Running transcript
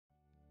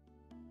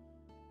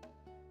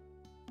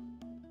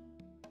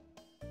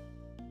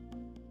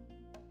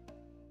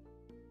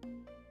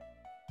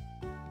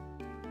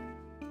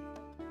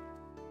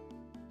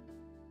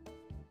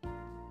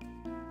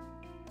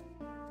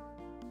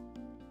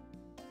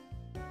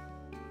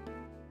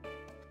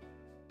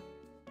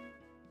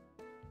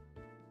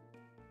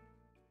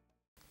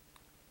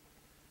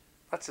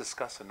Let's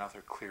discuss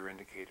another clear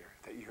indicator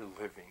that you're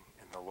living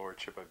in the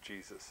Lordship of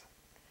Jesus.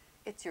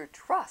 It's your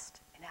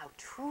trust in how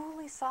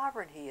truly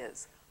sovereign He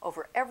is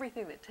over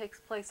everything that takes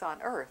place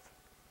on earth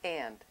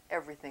and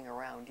everything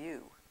around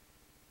you.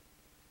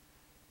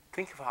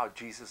 Think of how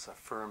Jesus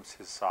affirms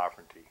His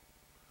sovereignty.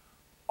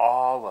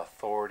 All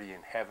authority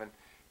in heaven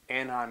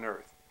and on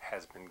earth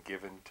has been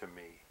given to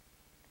me.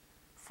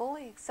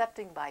 Fully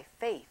accepting by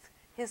faith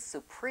His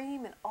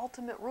supreme and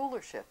ultimate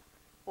rulership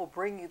will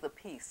bring you the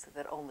peace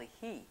that only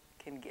He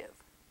can give.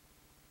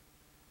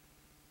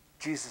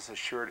 Jesus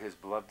assured His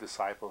beloved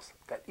disciples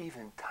that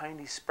even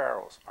tiny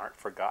sparrows aren't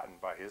forgotten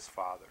by His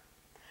Father.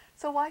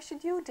 So why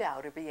should you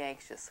doubt or be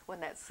anxious when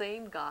that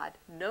same God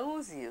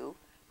knows you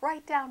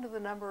right down to the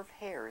number of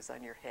hairs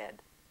on your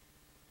head?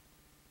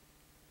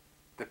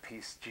 The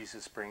peace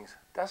Jesus brings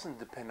doesn't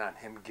depend on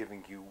Him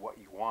giving you what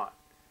you want,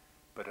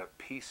 but a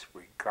peace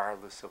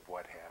regardless of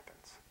what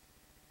happens.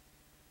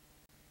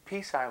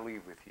 Peace I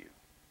leave with you.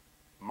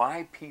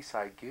 My peace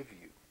I give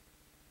you.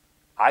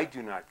 I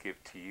do not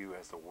give to you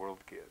as the world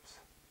gives.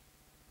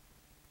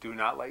 Do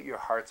not let your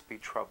hearts be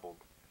troubled,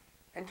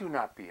 and do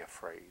not be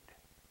afraid.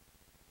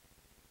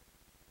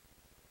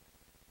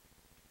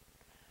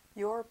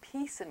 Your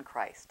peace in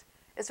Christ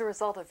is a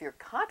result of your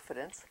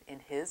confidence in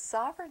His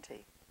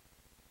sovereignty.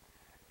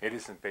 It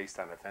isn't based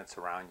on events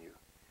around you.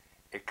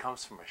 It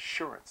comes from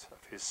assurance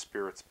of His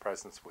Spirit's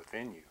presence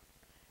within you.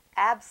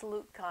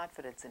 Absolute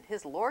confidence in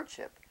His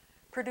Lordship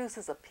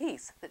produces a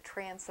peace that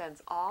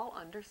transcends all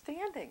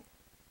understanding.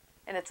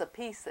 And it's a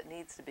peace that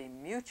needs to be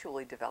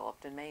mutually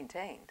developed and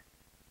maintained.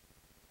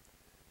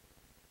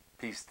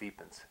 Peace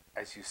deepens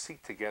as you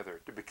seek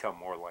together to become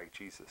more like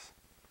Jesus,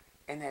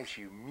 and as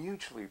you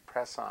mutually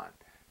press on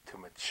to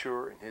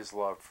mature in His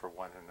love for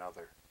one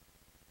another.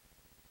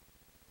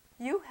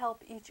 You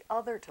help each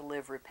other to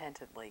live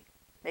repentantly,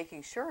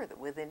 making sure that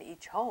within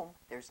each home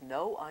there's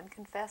no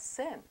unconfessed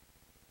sin.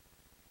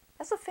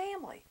 As a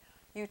family,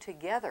 you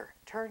together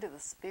turn to the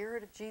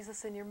Spirit of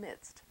Jesus in your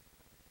midst.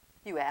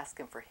 You ask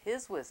Him for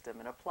His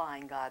wisdom in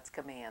applying God's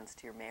commands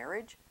to your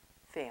marriage,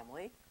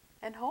 family,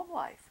 and home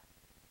life.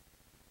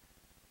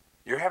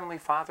 Your Heavenly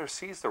Father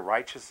sees the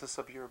righteousness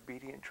of your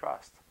obedient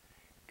trust.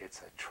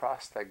 It's a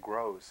trust that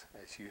grows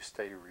as you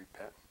stay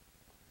repentant.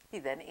 He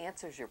then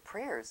answers your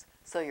prayers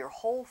so your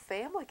whole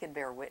family can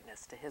bear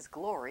witness to His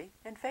glory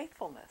and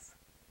faithfulness.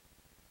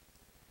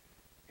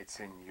 It's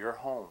in your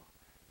home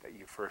that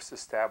you first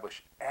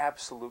establish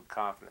absolute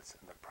confidence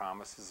in the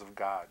promises of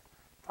God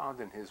found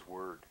in His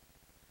Word.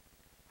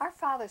 Our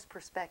Father's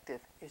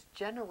perspective is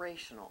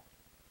generational.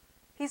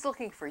 He's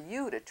looking for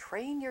you to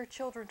train your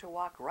children to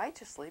walk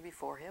righteously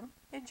before Him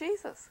in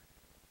Jesus.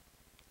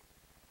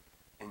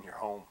 In your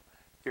home,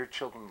 your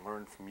children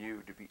learn from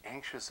you to be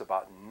anxious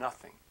about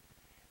nothing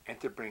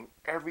and to bring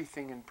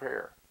everything in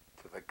prayer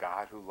to the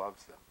God who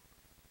loves them.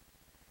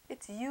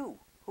 It's you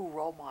who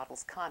role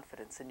models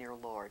confidence in your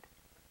Lord.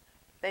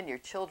 Then your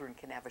children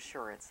can have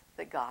assurance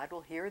that God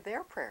will hear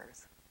their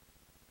prayers.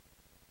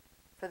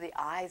 For the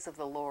eyes of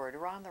the Lord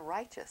are on the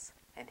righteous,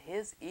 and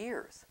His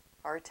ears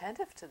are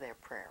attentive to their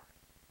prayer.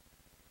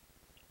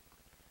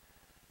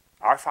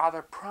 Our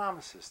Father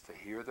promises to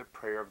hear the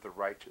prayer of the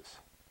righteous.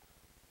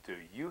 Do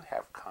you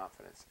have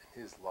confidence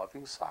in His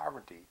loving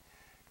sovereignty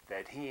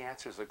that He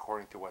answers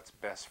according to what's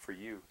best for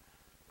you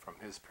from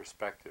His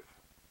perspective?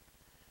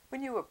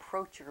 When you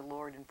approach your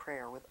Lord in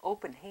prayer with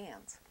open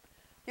hands,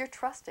 you're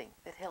trusting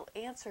that He'll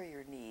answer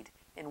your need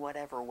in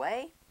whatever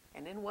way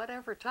and in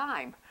whatever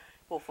time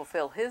will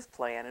fulfill His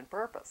plan and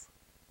purpose.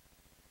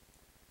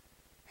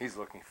 He's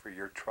looking for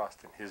your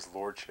trust in His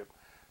Lordship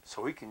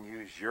so He can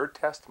use your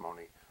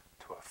testimony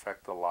to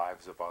affect the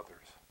lives of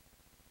others.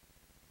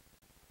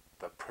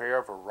 The prayer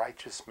of a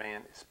righteous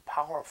man is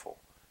powerful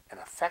and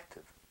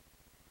effective.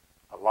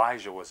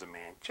 Elijah was a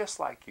man just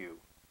like you.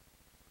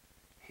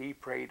 He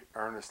prayed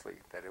earnestly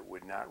that it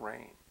would not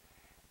rain,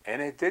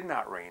 and it did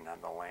not rain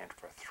on the land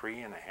for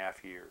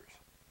 3.5 years.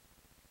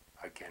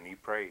 Again he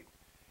prayed,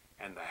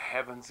 and the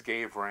heavens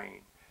gave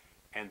rain,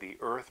 and the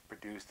earth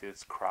produced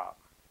its crop.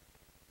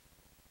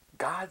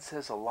 God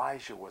says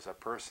Elijah was a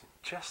person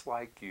just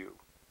like you,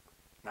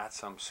 not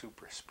some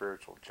super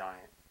spiritual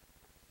giant.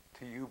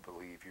 Do you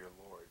believe your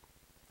Lord?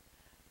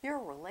 Your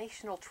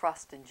relational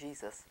trust in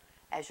Jesus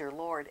as your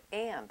Lord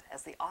and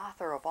as the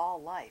author of all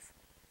life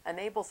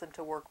enables Him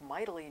to work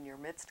mightily in your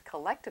midst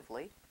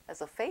collectively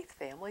as a faith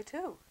family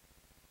too.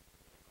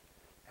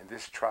 And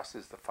this trust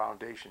is the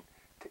foundation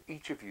to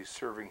each of you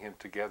serving Him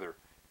together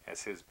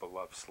as His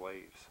beloved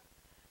slaves.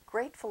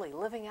 Gratefully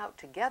living out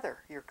together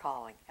your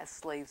calling as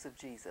slaves of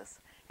Jesus,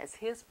 as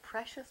His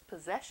precious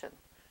possession,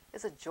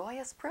 is a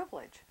joyous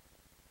privilege.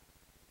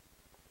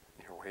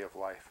 Your way of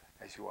life,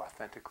 as you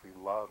authentically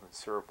love and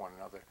serve one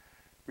another,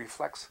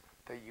 reflects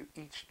that you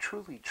each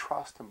truly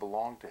trust and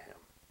belong to Him.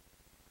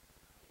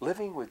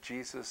 Living with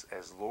Jesus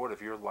as Lord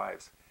of your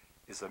lives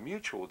is a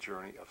mutual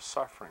journey of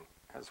suffering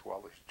as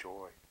well as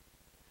joy.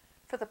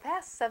 For the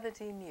past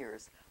 17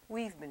 years,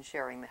 we've been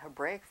sharing the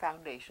Hebraic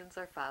foundations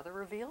our Father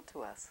revealed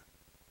to us.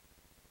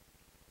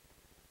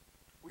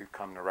 We've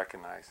come to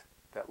recognize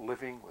that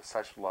living with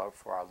such love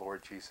for our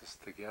Lord Jesus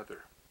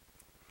together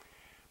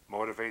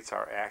motivates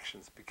our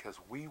actions because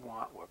we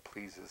want what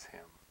pleases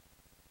Him.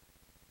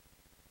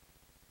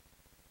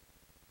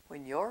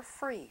 When you're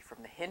free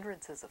from the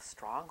hindrances of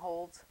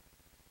strongholds,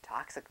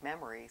 toxic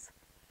memories,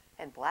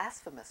 and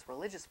blasphemous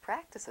religious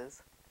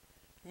practices,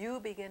 you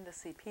begin to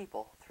see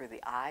people through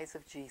the eyes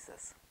of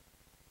Jesus.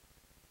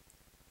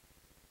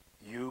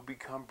 You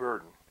become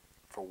burdened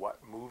for what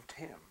moved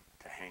Him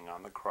to hang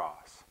on the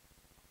cross,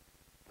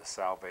 the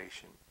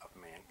salvation of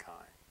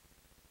mankind.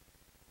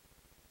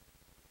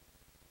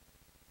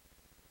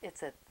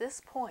 It's at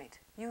this point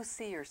you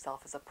see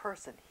yourself as a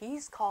person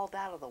He's called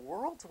out of the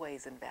world's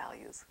ways and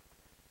values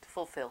to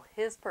fulfill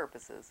His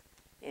purposes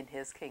in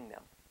His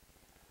kingdom.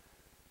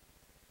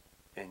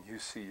 And you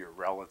see your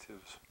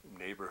relatives,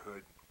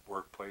 neighborhood,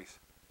 workplace,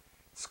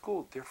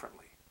 school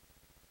differently.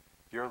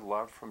 Your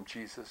love from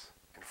Jesus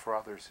and for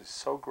others is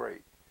so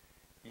great.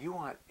 You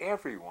want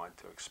everyone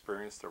to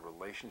experience the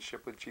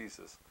relationship with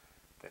Jesus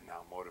that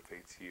now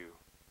motivates you.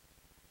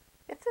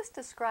 If this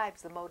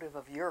describes the motive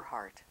of your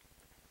heart,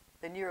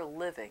 then you're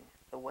living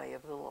the way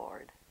of the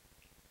Lord.